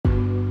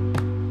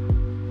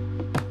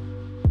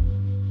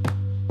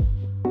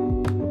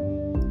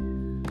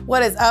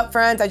What is up,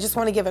 friends? I just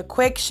want to give a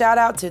quick shout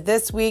out to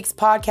this week's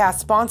podcast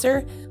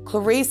sponsor,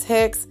 Clarice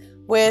Hicks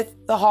with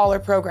the Holler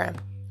program.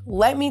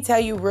 Let me tell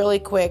you really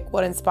quick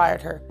what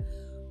inspired her.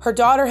 Her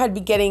daughter had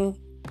been getting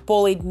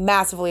bullied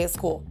massively at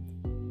school.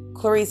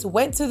 Clarice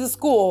went to the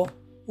school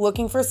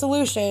looking for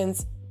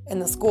solutions,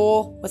 and the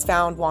school was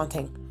found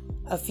wanting.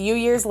 A few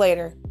years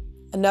later,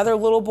 another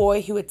little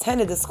boy who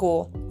attended the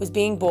school was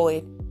being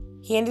bullied.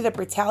 He ended up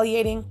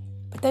retaliating,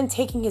 but then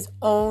taking his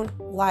own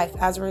life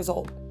as a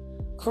result.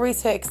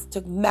 Clarice Hicks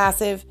took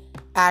massive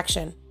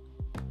action.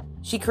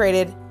 She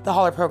created the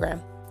Holler program,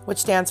 which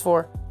stands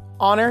for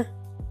Honor,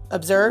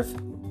 Observe,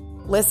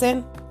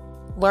 Listen,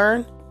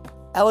 Learn,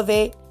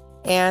 Elevate,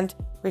 and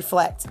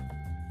Reflect.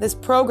 This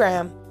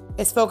program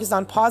is focused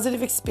on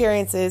positive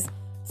experiences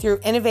through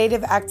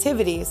innovative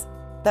activities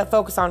that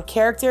focus on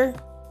character,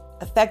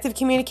 effective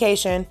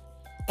communication,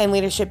 and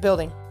leadership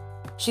building.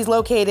 She's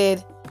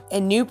located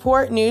in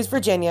Newport News,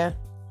 Virginia.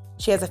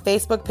 She has a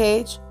Facebook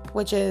page,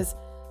 which is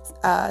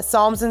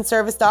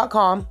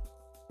psalmsandservice.com,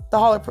 the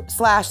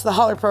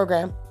Holler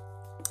program.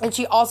 And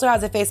she also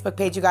has a Facebook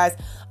page, you guys.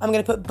 I'm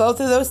going to put both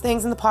of those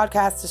things in the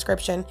podcast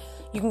description.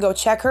 You can go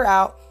check her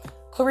out.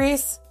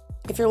 Clarice,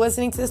 if you're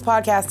listening to this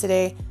podcast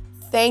today,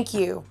 thank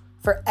you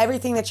for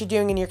everything that you're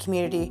doing in your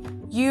community.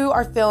 You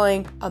are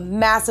filling a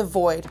massive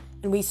void,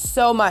 and we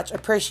so much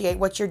appreciate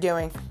what you're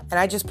doing. And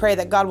I just pray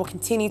that God will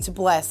continue to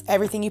bless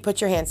everything you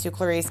put your hands to,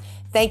 Clarice.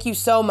 Thank you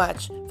so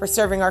much for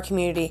serving our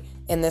community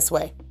in this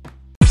way.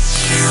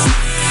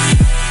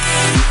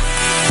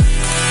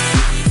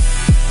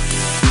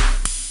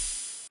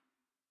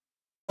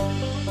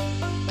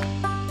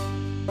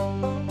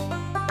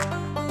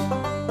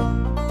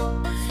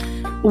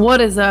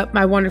 What is up,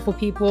 my wonderful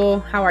people?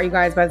 How are you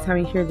guys by the time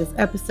you hear this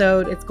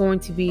episode? It's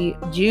going to be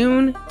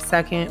June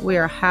 2nd. We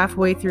are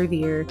halfway through the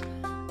year.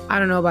 I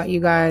don't know about you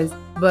guys,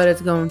 but it's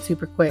going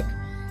super quick.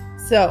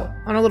 So,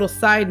 on a little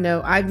side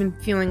note, I've been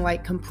feeling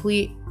like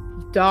complete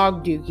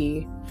dog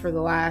dookie for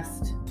the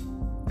last,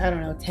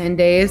 10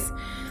 days.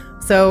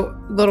 So,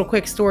 little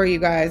quick story, you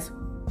guys.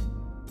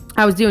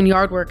 I was doing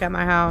yard work at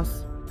my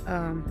house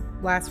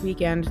last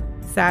weekend,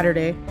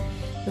 Saturday.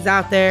 Was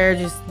out there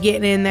just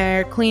getting in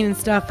there, cleaning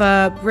stuff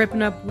up,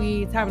 ripping up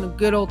weeds, having a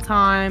good old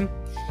time.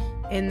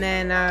 And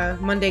then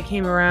Monday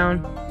came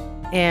around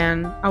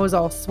and I was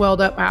all swelled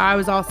up. My eye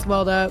was all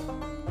swelled up,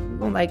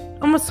 like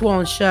almost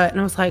swollen shut. And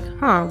I was like,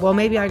 well,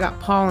 maybe I got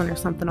pollen or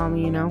something on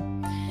me,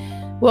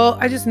 Well,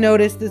 I just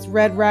noticed this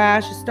red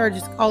rash. It started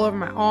just all over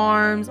my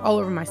arms, all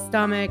over my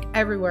stomach,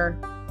 everywhere.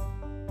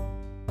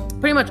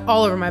 Pretty much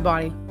all over my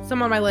body.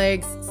 Some on my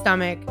legs,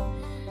 stomach,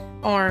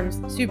 arms,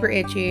 super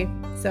itchy.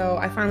 So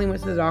I finally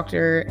went to the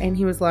doctor and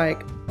he was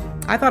like,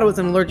 I thought it was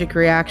an allergic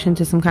reaction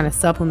to some kind of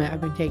supplement I've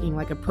been taking,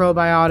 like a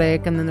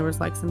probiotic. And then there was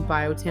like some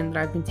biotin that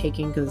I've been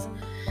taking because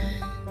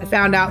I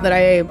found out that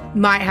I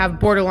might have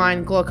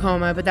borderline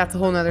glaucoma, but that's a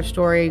whole nother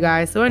story, you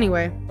guys. So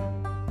anyway,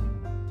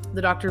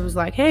 the doctor was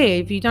like, hey,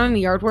 have you done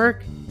any yard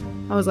work?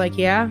 I was like,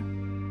 yeah.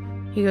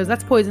 He goes,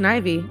 that's poison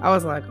ivy. I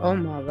was like, oh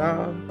my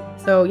God.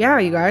 So yeah,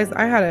 you guys,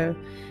 I'm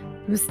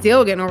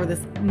still getting over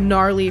this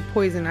gnarly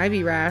poison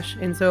ivy rash.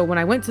 And so when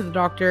I went to the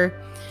doctor,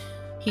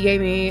 he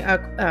gave me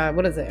like a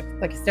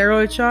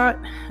steroid shot.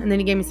 And then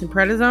he gave me some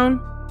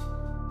prednisone.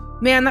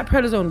 Man, that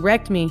prednisone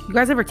wrecked me. You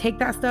guys ever take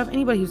that stuff?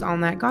 Anybody who's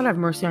on that, God have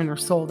mercy on your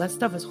soul. That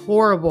stuff is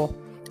horrible.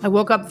 I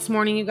woke up this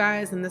morning, you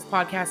guys, and this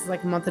podcast is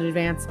like a month in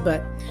advance.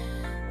 But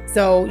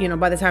so,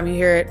 by the time you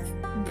hear it,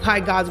 by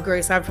God's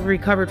grace, I've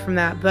recovered from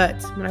that.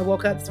 But when I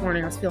woke up this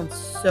morning, I was feeling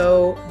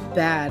so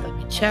bad. Like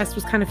my chest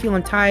was kind of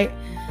feeling tight.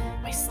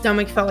 My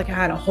stomach felt like I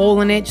had a hole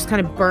in it, just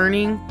kind of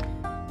burning.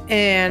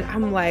 And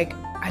I'm like,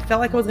 I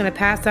felt like I was going to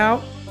pass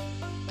out.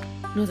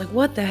 And I was like,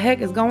 what the heck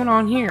is going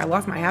on here? I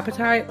lost my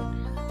appetite.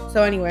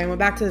 So anyway, I went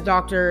back to the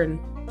doctor and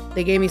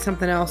they gave me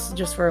something else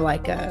just for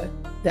like the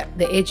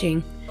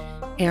itching.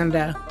 And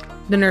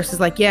the nurse is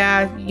like,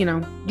 yeah, you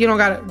don't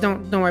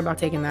worry about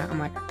taking that. I'm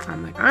like,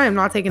 I am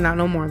not taking that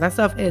no more. That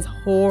stuff is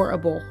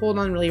horrible. Hold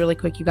on really, really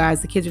quick, you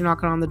guys. The kids are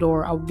knocking on the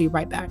door. I'll be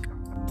right back.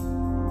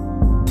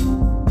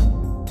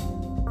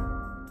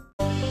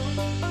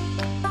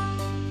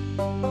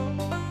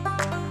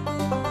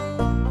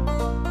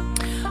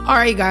 All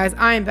right, guys,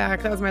 I am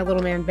back. That was my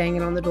little man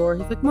banging on the door.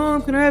 He's like,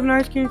 Mom, can I have an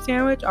ice cream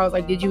sandwich? I was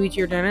like, did you eat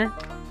your dinner?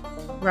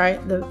 Right?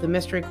 The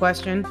mystery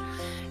question.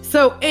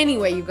 So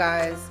anyway, you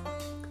guys.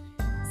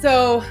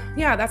 So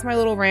yeah, that's my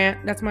little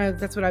rant. That's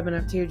what I've been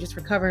up to, just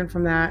recovering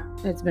from that.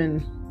 It's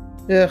been,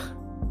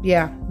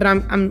 yeah, but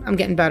I'm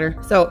getting better.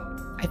 So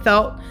I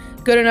felt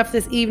good enough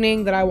this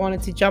evening that I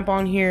wanted to jump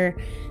on here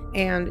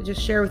and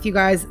just share with you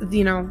guys,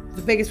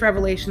 the biggest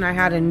revelation I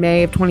had in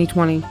May of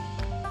 2020.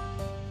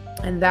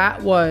 And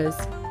that was,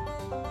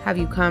 have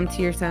you come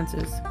to your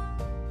senses?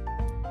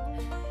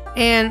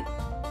 And,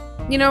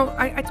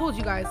 I told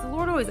you guys, the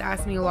Lord always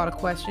asks me a lot of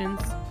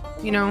questions,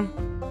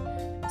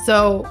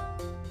 So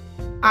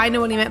I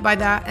know what he meant by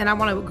that, and I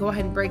want to go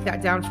ahead and break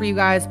that down for you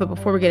guys. But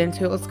before we get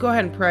into it, let's go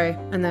ahead and pray,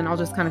 and then I'll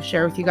just kind of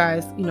share with you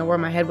guys, where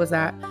my head was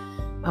at.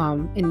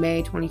 in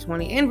May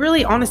 2020. And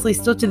really, honestly,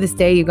 still to this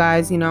day, you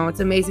guys, it's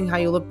amazing how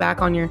you look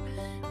back on your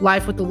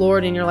life with the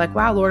Lord and you're like,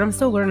 wow, Lord, I'm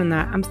still learning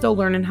that. I'm still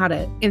learning how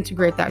to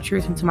integrate that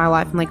truth into my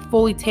life and like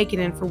fully take it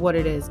in for what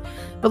it is.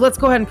 But let's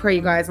go ahead and pray,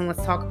 you guys, and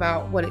let's talk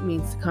about what it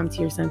means to come to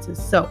your senses.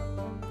 So,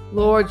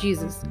 Lord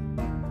Jesus,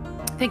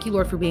 thank you,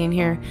 Lord, for being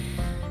here.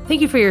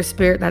 Thank you for your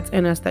spirit that's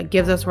in us, that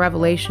gives us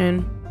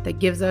revelation, that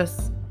gives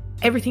us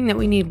everything that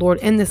we need, Lord,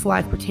 in this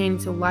life pertaining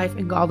to life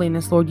and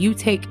godliness, Lord. You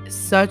take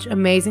such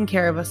amazing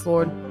care of us,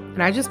 Lord.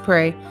 And I just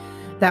pray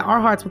that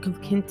our hearts will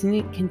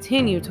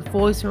continue to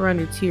fully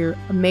surrender to your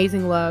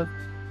amazing love,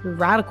 your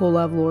radical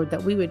love, Lord,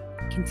 that we would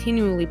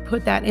continually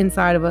put that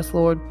inside of us,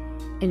 Lord,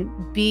 and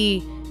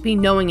be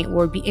knowing it,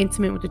 Lord, be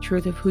intimate with the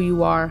truth of who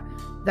you are,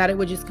 that it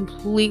would just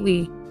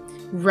completely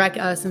wreck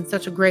us in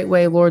such a great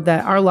way, Lord,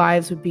 that our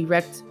lives would be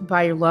wrecked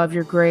by your love,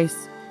 your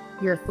grace,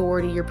 your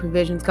authority, your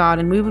provisions, God,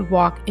 and we would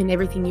walk in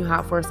everything you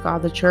have for us,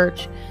 God, the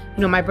church,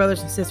 my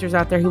brothers and sisters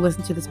out there who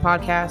listen to this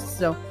podcast.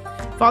 So,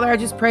 Father, I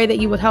just pray that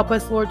you would help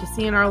us, Lord, to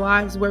see in our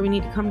lives where we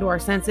need to come to our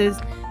senses.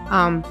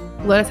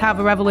 Let us have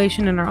a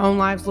revelation in our own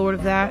lives, Lord,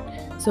 of that,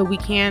 so we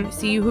can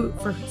see you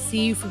for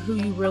who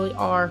you really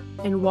are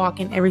and walk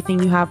in everything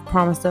you have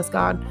promised us,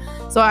 God.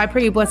 So I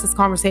pray you bless this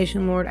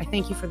conversation, Lord. I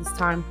thank you for this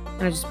time,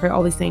 and I just pray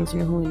all these things in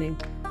your holy name.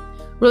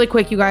 Really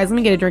quick, you guys, let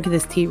me get a drink of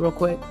this tea real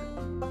quick.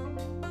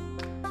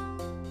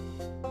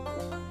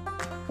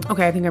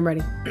 Okay, I think I'm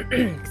ready.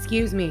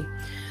 Excuse me.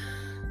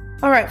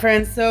 All right,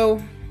 friends.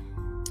 So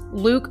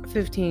Luke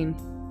 15.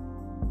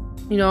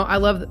 I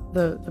love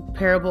the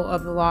parable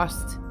of the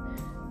lost,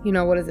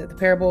 what is it? The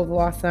parable of the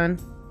lost son.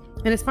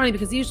 And it's funny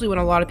because usually when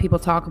a lot of people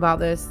talk about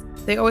this,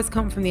 they always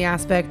come from the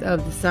aspect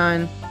of the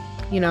son.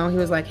 He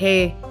was like,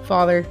 hey,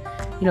 Father,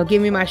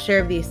 give me my share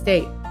of the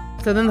estate.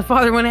 So then the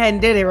father went ahead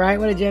and did it, right?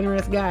 What a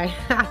generous guy.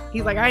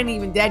 He's like, I ain't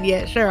even dead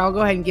yet. Sure, I'll go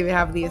ahead and give you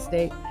half of the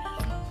estate.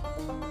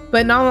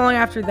 But not long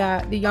after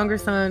that, the younger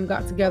son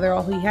got together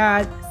all he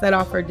had, set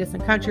off for a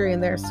distant country,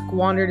 and there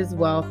squandered his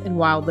wealth in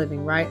wild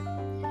living, right?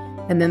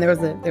 And then there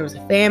was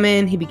a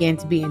famine. He began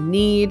to be in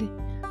need.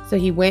 So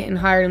he went and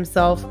hired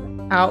himself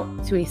out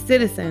to a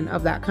citizen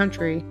of that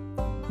country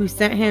who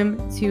sent him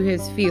to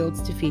his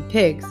fields to feed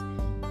pigs.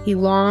 He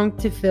longed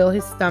to fill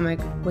his stomach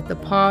with the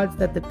pods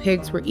that the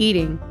pigs were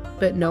eating,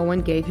 but no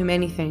one gave him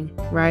anything,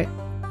 right?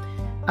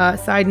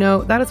 Side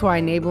note, that is why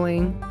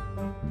enabling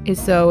is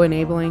so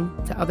enabling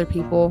to other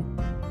people.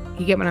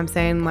 You get what I'm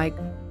saying? Like,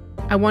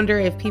 I wonder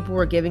if people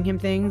were giving him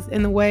things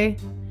in the way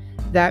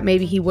that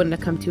maybe he wouldn't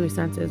have come to his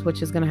senses,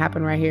 which is going to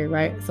happen right here,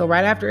 right? So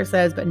right after it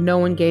says, but no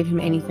one gave him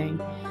anything.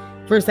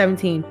 Verse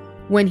 17,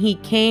 when he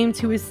came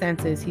to his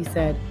senses, he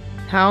said,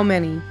 how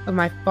many of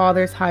my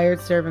father's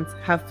hired servants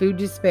have food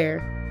to spare,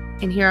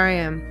 and here I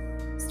am,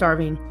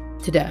 starving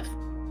to death.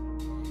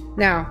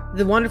 Now,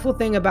 the wonderful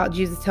thing about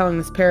Jesus telling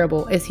this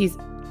parable is he's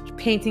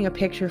painting a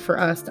picture for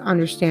us to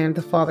understand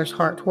the Father's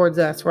heart towards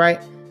us,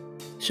 right?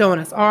 Showing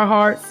us our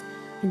hearts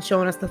and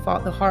showing us the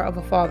heart of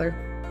a father.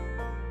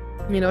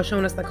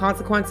 Showing us the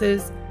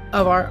consequences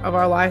of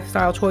our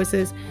lifestyle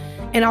choices,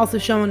 and also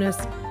showing us,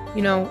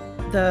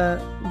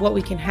 what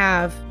we can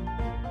have,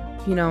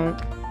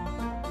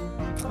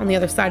 on the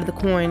other side of the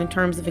coin in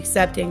terms of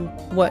accepting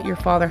what your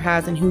Father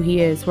has and who he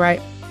is,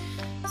 right?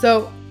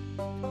 So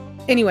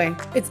anyway,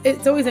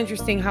 it's always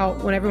interesting how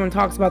when everyone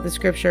talks about the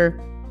scripture,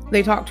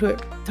 they talk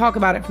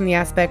about it from the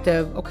aspect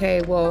of,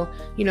 okay, well,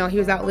 he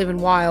was out living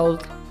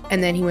wild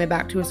and then he went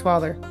back to his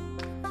father.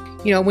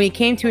 When he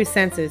came to his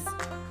senses,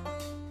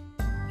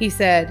 he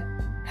said,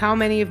 how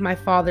many of my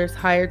father's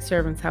hired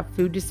servants have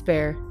food to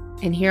spare,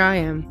 and here I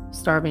am,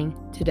 starving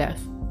to death.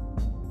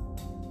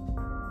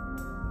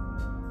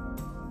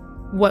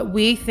 What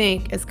we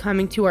think is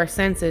coming to our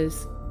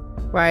senses,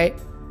 right?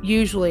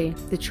 Usually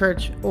the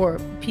church or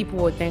people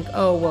would think,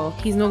 oh, well,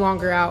 he's no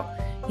longer out,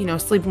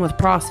 sleeping with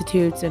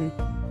prostitutes and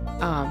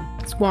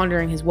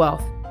squandering his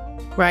wealth,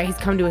 right? He's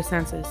come to his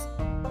senses.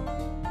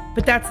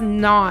 But that's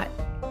not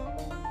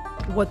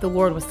what the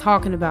Lord was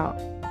talking about.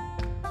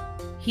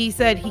 He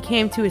said he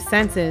came to his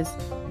senses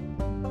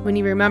when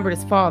he remembered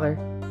his father,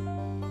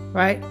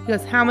 right? He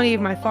goes, how many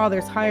of my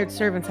father's hired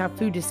servants have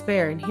food to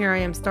spare, and here I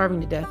am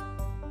starving to death?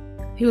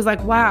 He was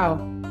like,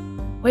 wow,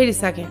 wait a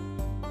second.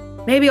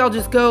 Maybe I'll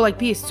just go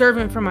be a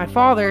servant for my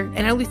father,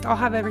 and at least I'll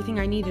have everything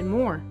I need and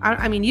more.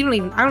 I don't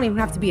even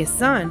have to be a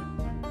son.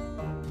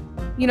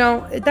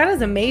 That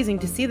is amazing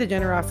to see the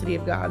generosity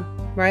of God,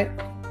 right?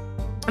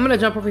 I'm going to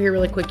jump over here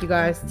really quick, you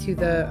guys, to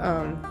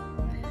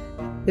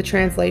the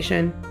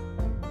translation.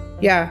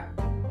 Yeah.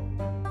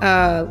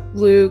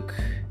 Luke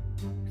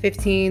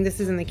 15. This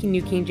is in the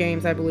New King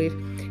James, I believe.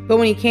 But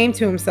when he came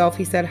to himself,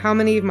 he said, how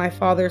many of my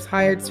father's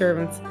hired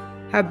servants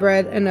have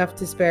bread enough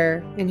to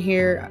spare, and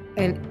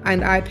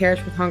I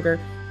perish with hunger?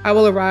 I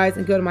will arise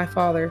and go to my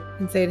father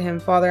and say to him,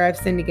 Father, I have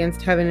sinned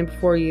against heaven and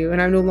before you,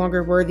 and I'm no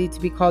longer worthy to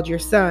be called your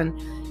son.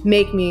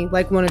 Make me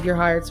like one of your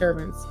hired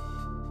servants.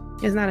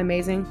 Isn't that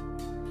amazing?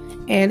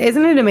 And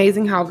isn't it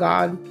amazing how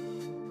God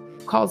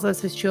calls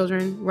us his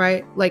children,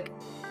 right?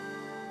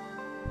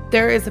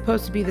 There is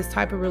supposed to be this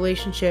type of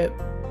relationship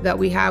that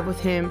we have with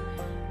him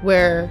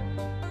where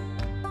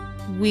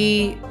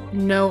we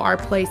know our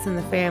place in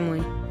the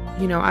family,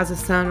 as a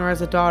son or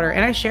as a daughter.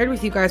 And I shared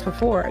with you guys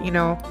before,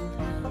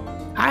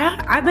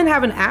 I've been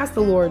having to ask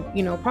the Lord,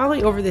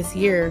 probably over this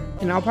year,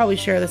 and I'll probably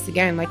share this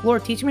again, like,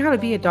 Lord, teach me how to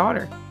be a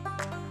daughter.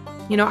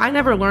 I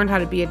never learned how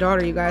to be a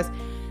daughter, you guys.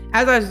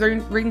 As I was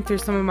reading through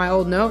some of my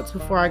old notes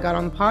before I got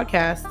on the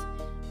podcast,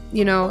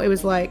 it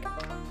was like,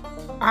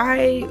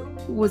 I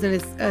was in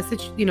a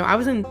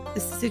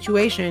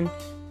situation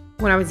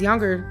when I was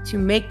younger to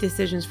make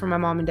decisions for my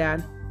mom and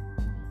dad,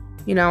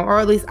 or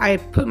at least I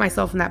put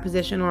myself in that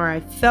position, or I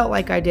felt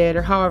like I did,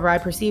 or however I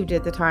perceived it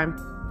at the time,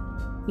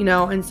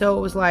 and so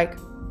it was like,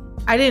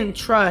 I didn't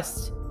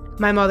trust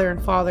my mother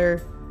and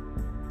father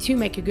to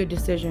make a good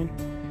decision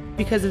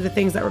because of the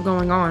things that were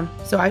going on.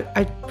 So I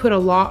put a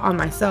lot on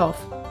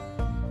myself,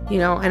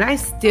 and I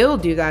still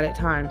do that at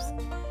times.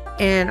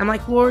 And I'm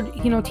like, Lord,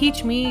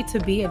 teach me to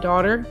be a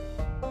daughter,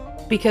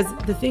 because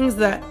the things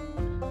that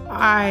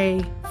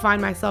I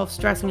find myself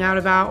stressing out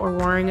about or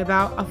worrying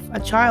about, a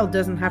child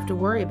doesn't have to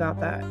worry about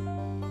that,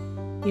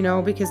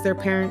 because their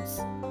parents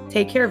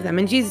take care of them.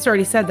 And Jesus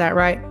already said that,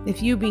 right?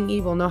 If you, being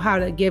evil, know how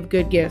to give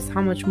good gifts,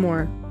 how much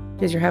more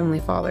does your Heavenly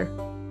Father?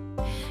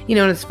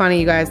 And it's funny,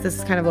 you guys, this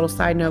is kind of a little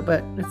side note,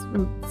 but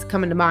it's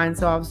coming to mind,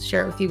 so I'll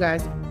share it with you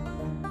guys.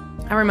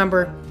 I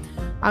remember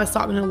I was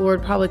talking to the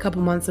Lord probably a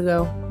couple months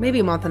ago, maybe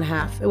a month and a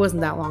half. It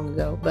wasn't that long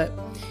ago, but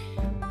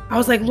I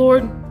was like,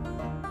 Lord,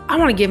 I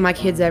want to give my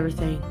kids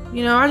everything.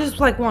 I just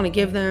want to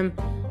give them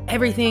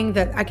everything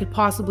that I could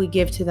possibly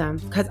give to them,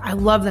 because I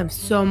love them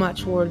so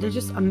much, Lord. They're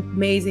just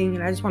amazing,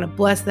 and I just want to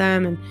bless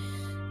them.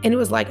 And it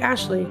was like,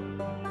 Ashley,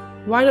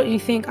 why don't you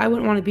think I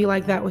wouldn't want to be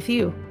like that with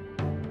you?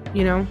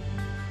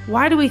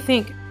 Why do we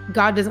think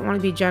God doesn't want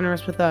to be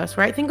generous with us,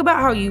 right? Think about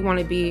how you want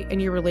to be in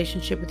your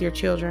relationship with your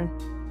children,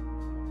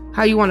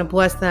 how you want to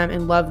bless them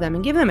and love them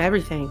and give them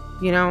everything.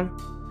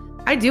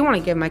 I do want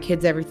to give my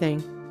kids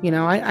everything.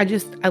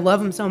 I love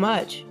them so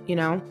much,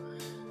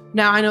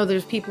 Now, I know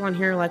there's people on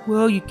here like,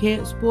 well, you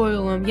can't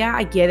spoil them. Yeah,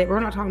 I get it. We're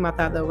not talking about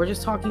that, though. We're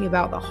just talking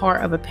about the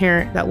heart of a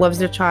parent that loves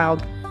their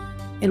child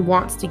and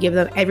wants to give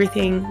them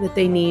everything that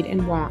they need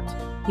and want,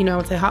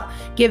 to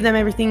give them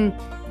everything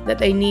that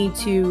they need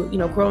to,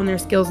 grow in their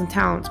skills and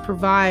talents,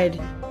 provide,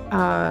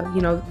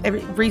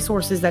 every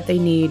resources that they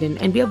need,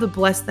 and be able to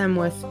bless them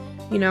with,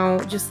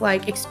 just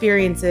like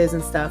experiences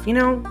and stuff,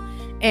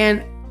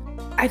 And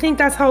I think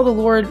that's how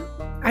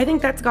I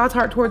think that's God's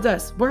heart towards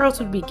us. Where else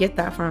would we get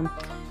that from?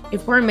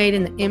 If we're made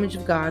in the image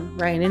of God,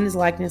 right, and in His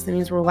likeness, that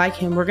means we're like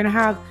Him. We're going to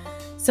have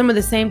some of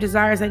the same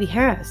desires that He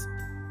has,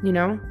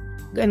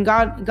 And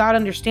God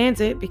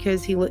understands it,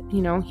 because He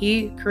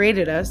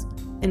created us.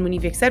 And when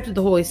you've accepted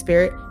the Holy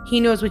Spirit,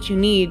 He knows what you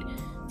need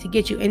to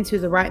get you into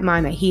the right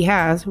mind that He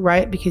has,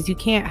 right? Because you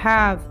can't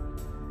have,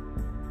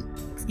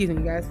 excuse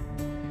me, guys,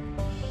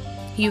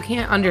 you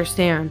can't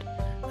understand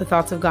the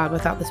thoughts of God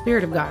without the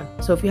Spirit of God.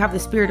 So if you have the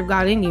Spirit of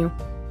God in you,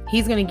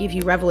 He's going to give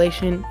you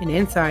revelation and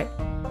insight,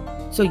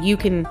 so you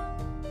can,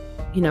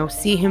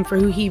 see Him for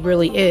who He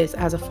really is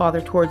as a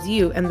father towards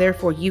you. And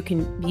therefore you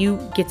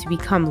get to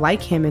become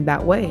like Him in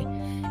that way.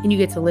 And you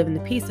get to live in the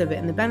peace of it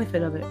and the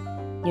benefit of it,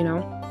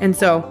 And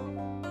so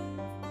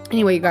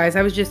anyway, you guys,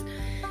 I was just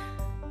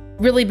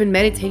really been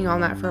meditating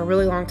on that for a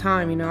really long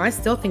time. I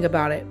still think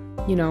about it,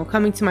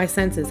 coming to my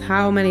senses.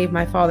 How many of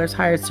my Father's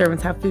hired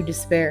servants have food to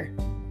spare,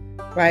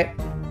 right?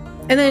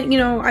 And then,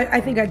 I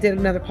think I did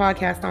another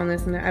podcast on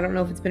this, and I don't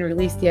know if it's been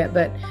released yet,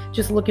 but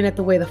just looking at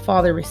the way the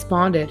Father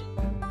responded,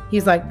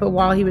 He's like, but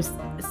while he was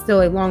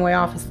still a long way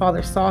off, his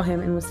Father saw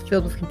him and was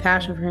filled with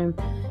compassion for him.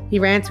 He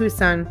ran to his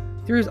son,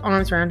 threw his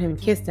arms around him,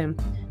 and kissed him.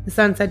 The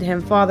son said to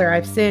him, Father,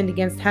 I've sinned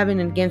against heaven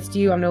and against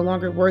you. I'm no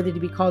longer worthy to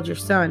be called your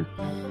son.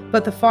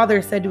 But the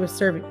father said to his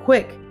servant,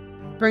 Quick,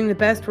 bring the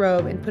best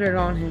robe and put it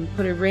on him.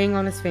 Put a ring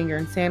on his finger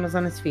and sandals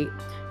on his feet.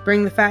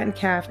 Bring the fattened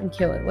calf and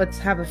kill it. Let's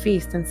have a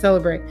feast and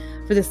celebrate.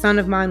 For this son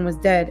of mine was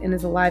dead and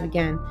is alive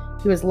again.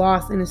 He was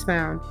lost and is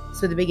found.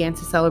 So they began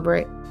to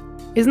celebrate.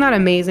 Isn't that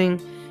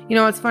amazing?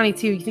 It's funny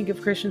too. You think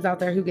of Christians out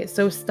there who get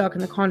so stuck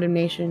in the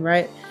condemnation,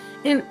 right?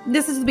 And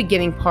this is the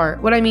beginning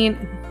part. What I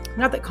mean,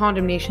 not that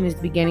condemnation is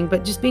the beginning,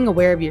 but just being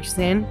aware of your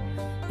sin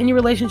and your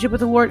relationship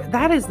with the Lord.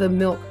 That is the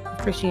milk of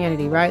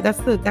Christianity, right? That's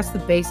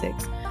the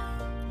basics.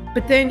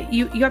 But then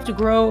you have to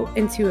grow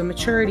into a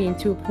maturity,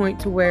 into a point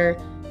to where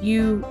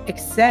you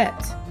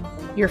accept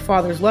your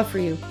Father's love for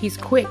you. He's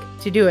quick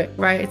to do it,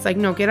 right? It's like,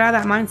 no, get out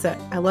of that mindset.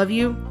 I love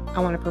you. I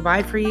want to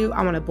provide for you.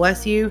 I want to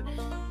bless you.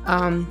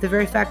 The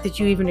very fact that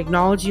you even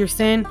acknowledge your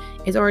sin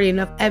is already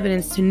enough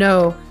evidence to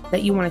know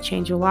that you want to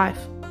change your life.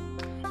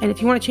 And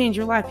if you want to change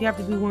your life, you have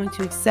to be willing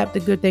to accept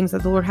the good things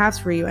that the Lord has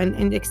for you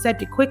and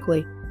accept it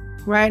quickly,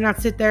 right? Not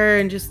sit there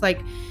and just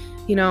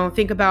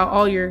think about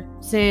all your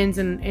sins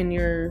and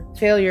your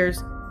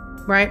failures,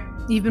 right?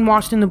 You've been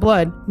washed in the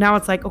blood. Now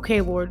it's like, okay,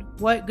 Lord,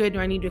 what good do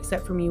I need to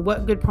accept from you?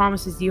 What good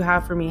promises do you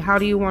have for me? How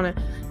do you want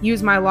to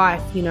use my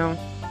life?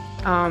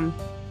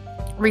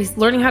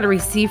 Learning how to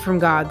receive from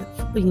God,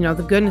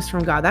 the goodness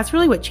from God. That's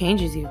really what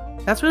changes you.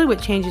 That's really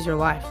what changes your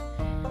life.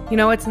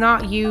 It's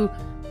not you,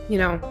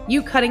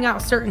 you cutting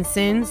out certain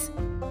sins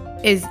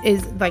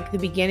is like the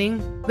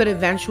beginning, but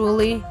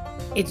eventually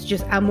it's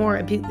just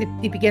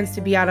it begins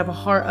to be out of a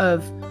heart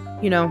of,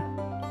 you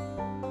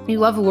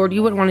love the Lord.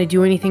 You wouldn't want to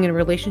do anything in a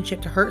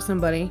relationship to hurt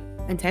somebody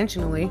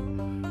intentionally,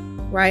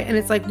 right? And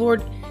it's like,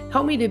 Lord,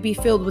 help me to be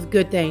filled with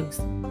good things,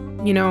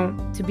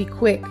 to be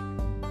quick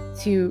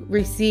to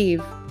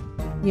receive,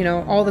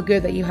 all the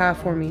good that you have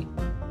for me,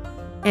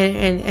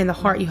 and the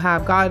heart you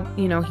have. God,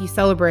 he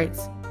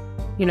celebrates,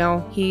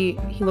 he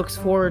looks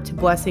forward to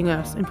blessing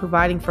us and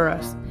providing for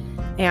us.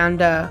 And,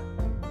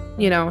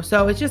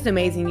 so it's just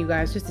amazing, you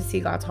guys, just to see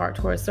God's heart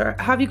towards us. So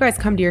have you guys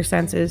come to your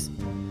senses?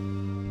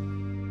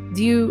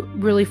 Do you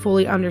really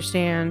fully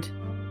understand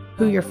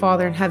who your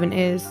Father in heaven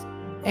is?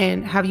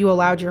 And have you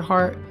allowed your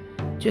heart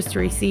just to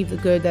receive the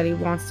good that he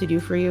wants to do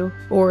for you?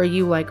 Or are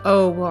you like,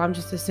 oh, well, I'm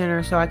just a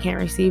sinner, so I can't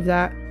receive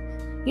that?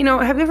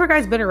 Have you ever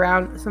guys been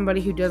around somebody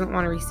who doesn't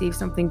want to receive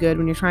something good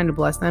when you're trying to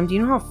bless them? Do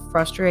you know how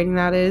frustrating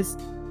that is?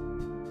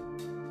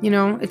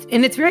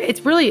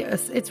 It's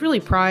really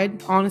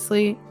pride,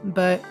 honestly,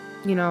 but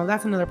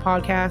that's another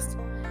podcast.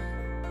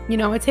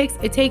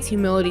 It takes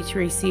humility to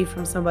receive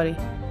from somebody,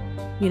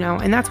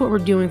 and that's what we're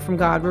doing from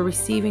God. We're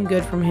receiving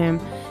good from him,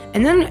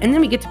 and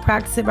then we get to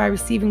practice it by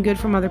receiving good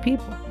from other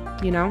people.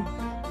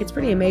 It's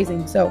pretty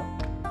amazing. So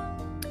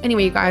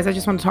anyway, you guys, I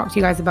just want to talk to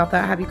you guys about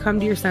that. Have you come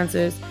to your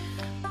senses?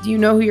 Do you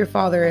know who your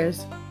Father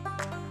is?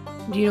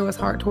 Do you know his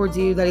heart towards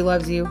you, that he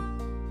loves you,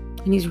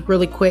 and he's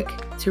really quick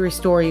to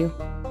restore you?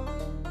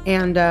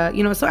 And,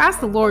 so ask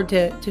the Lord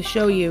to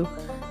show you,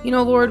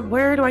 Lord,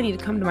 where do I need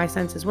to come to my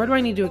senses? Where do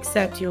I need to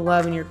accept your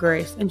love and your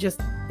grace and just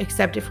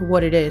accept it for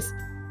what it is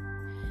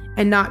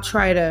and not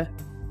try to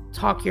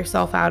talk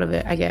yourself out of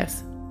it, I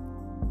guess,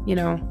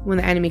 when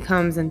the enemy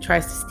comes and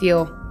tries to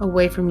steal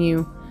away from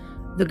you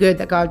the good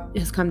that God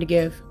has come to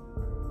give,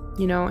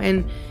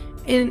 and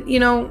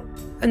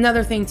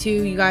another thing too,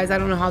 you guys, I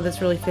don't know how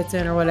this really fits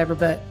in or whatever,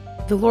 but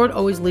the Lord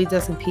always leads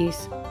us in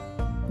peace,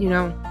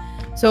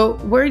 So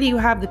where do you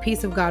have the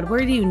peace of God?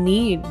 Where do you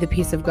need the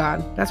peace of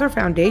God? That's our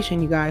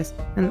foundation, you guys.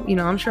 And,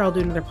 I'm sure I'll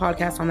do another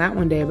podcast on that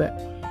one day. But,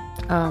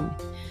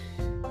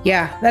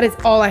 that is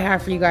all I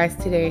have for you guys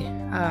today.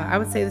 I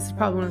would say this is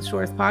probably one of the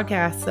shortest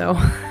podcasts. So,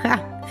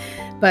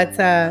 but,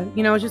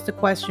 it's just a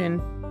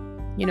question.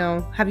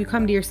 Have you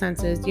come to your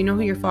senses? Do you know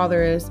who your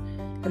Father is?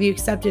 Have you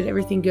accepted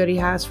everything good he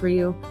has for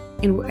you?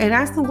 And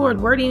ask the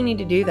Lord, where do you need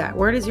to do that?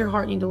 Where does your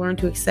heart need to learn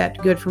to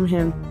accept good from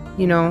him?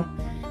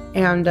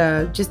 And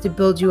just to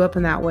build you up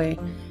in that way.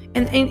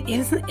 And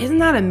isn't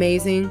that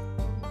amazing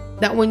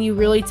that when you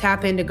really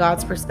tap into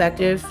God's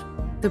perspective,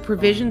 the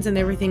provisions and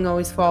everything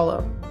always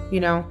follow?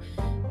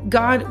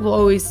 God will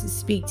always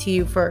speak to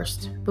you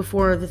first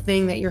before the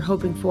thing that you're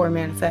hoping for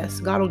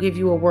manifests. God will give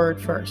you a word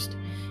first.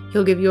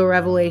 He'll give you a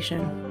revelation,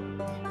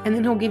 and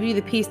then he'll give you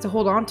the peace to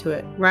hold on to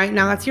it, right?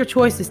 Now that's your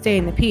choice to stay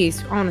in the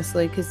peace,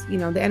 honestly, because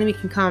the enemy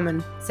can come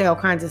and say all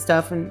kinds of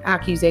stuff and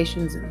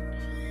accusations and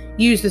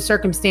use the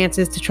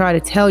circumstances to try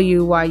to tell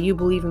you why you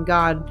believe in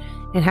God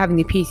and having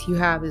the peace you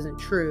have isn't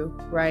true,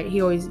 right?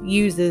 He always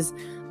uses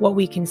what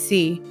we can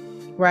see,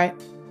 right?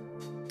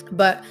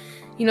 But,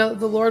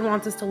 the Lord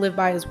wants us to live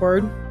by his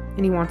word,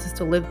 and he wants us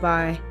to live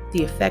by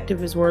the effect of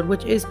his word,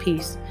 which is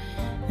peace.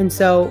 And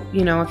so,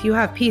 if you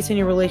have peace in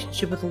your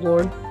relationship with the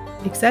Lord,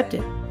 accept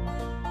it.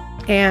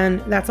 And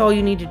that's all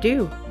you need to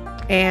do.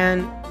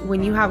 And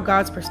when you have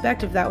God's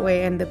perspective that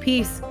way and the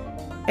peace,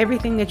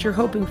 everything that you're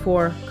hoping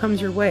for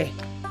comes your way.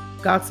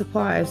 God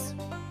supplies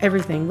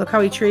everything. Look how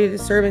he treated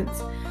his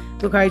servants.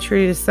 Look how he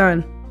treated his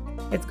son.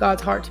 It's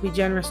God's heart to be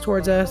generous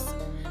towards us,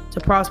 to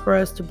prosper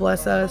us, to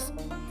bless us.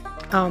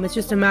 It's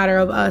just a matter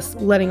of us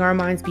letting our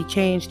minds be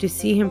changed to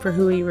see him for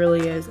who he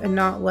really is and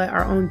not let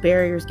our own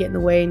barriers get in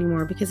the way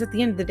anymore. Because at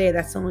the end of the day,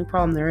 that's the only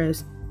problem there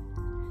is.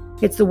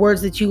 It's the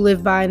words that you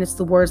live by, and it's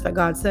the words that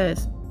God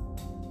says.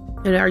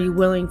 And are you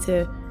willing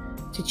to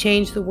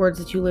change the words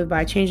that you live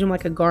by? Change them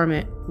like a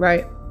garment,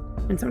 right?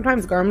 And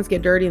sometimes garments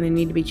get dirty and they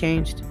need to be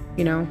changed,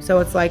 So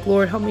it's like,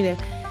 Lord, help me to,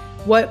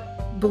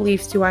 what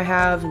beliefs do I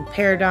have and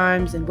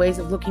paradigms and ways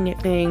of looking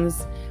at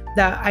things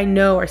that I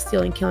know are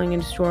stealing, killing,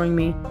 and destroying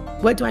me?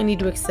 What do I need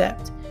to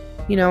accept?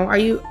 Are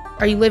you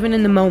living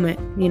in the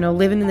moment,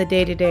 living in the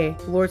day-to-day?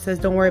 The Lord says,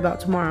 don't worry about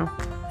tomorrow.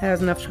 It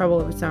has enough trouble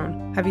of its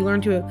own. Have you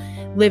learned to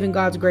live in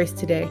God's grace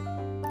today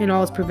and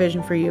all his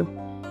provision for you?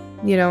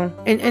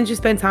 And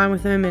just spend time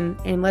with him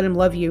and let him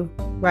love you,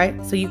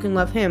 right? So you can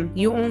love him.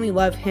 You only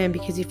love him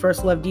because he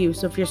first loved you.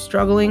 So if you're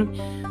struggling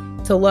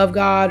to love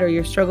God, or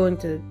you're struggling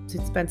to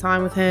spend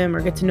time with him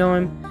or get to know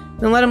him,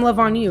 then let him love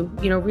on you.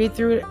 Read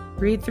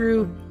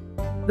through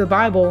the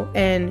Bible,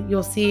 and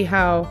you'll see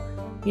how,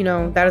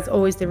 that is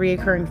always the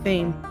reoccurring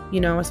theme,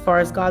 as far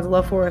as God's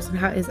love for us and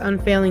his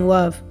unfailing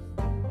love,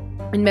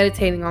 and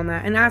meditating on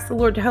that, and ask the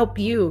Lord to help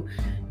you.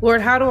 Lord,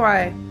 how do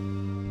I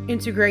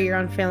integrate your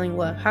unfailing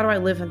love? How do I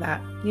live in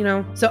that?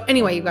 So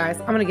anyway, you guys,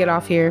 I'm going to get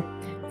off here.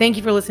 Thank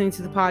you for listening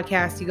to the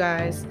podcast, you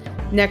guys.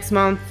 Next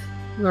month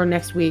or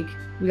next week,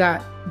 we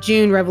got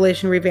June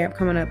Revelation Revamp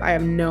coming up. I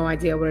have no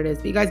idea what it is,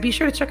 but you guys be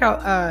sure to check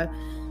out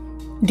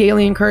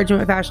Daily Encouragement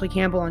with Ashley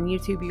Campbell on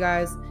YouTube, you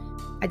guys.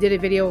 I did a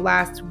video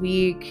last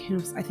week.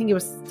 I think it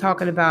was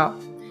talking about,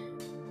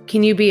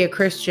 can you be a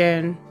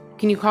Christian?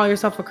 Can you call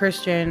yourself a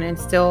Christian and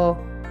still,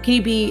 can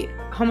you be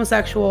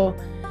homosexual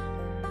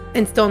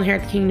and still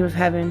inherit the kingdom of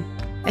heaven?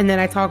 And then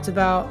I talked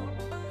about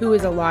who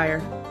is a liar.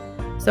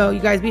 So you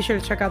guys be sure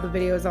to check out the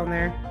videos on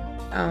there.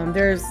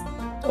 There's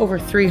over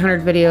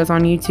 300 videos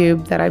on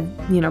YouTube that I've,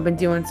 been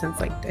doing since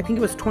I think it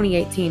was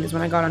 2018 is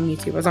when I got on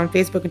YouTube. I was on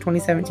Facebook in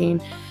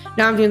 2017.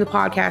 Now I'm doing the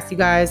podcast, you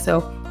guys. So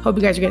hope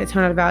you guys are getting a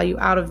ton of value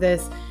out of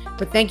this.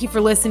 But thank you for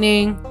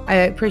listening. I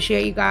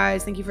appreciate you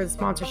guys. Thank you for the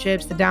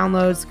sponsorships, the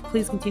downloads.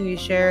 Please continue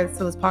to share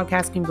so this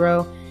podcast can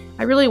grow.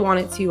 I really want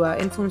it to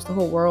influence the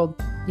whole world,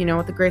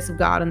 with the grace of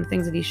God and the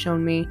things that He's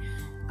shown me.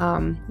 I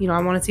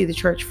want to see the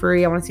church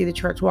free. I want to see the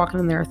church walking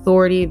in their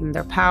authority and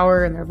their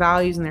power and their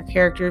values and their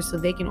characters, so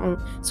they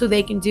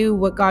can do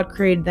what God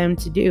created them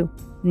to do.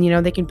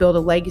 And, they can build a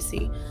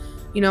legacy.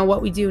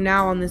 What we do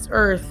now on this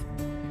earth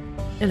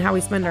and how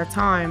we spend our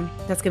time,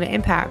 that's going to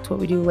impact what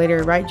we do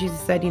later, right? Jesus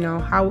said,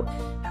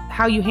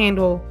 how you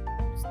handle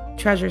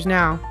treasures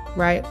now,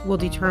 right, will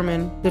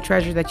determine the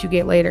treasure that you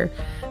get later.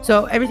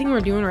 So everything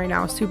we're doing right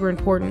now is super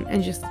important,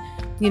 and just,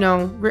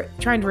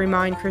 trying to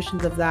remind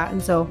Christians of that.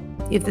 And so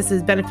if this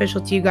is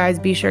beneficial to you guys,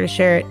 be sure to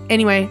share it.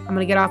 Anyway, I'm going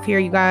to get off here,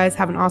 you guys.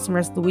 Have an awesome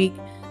rest of the week,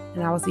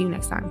 and I will see you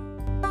next time.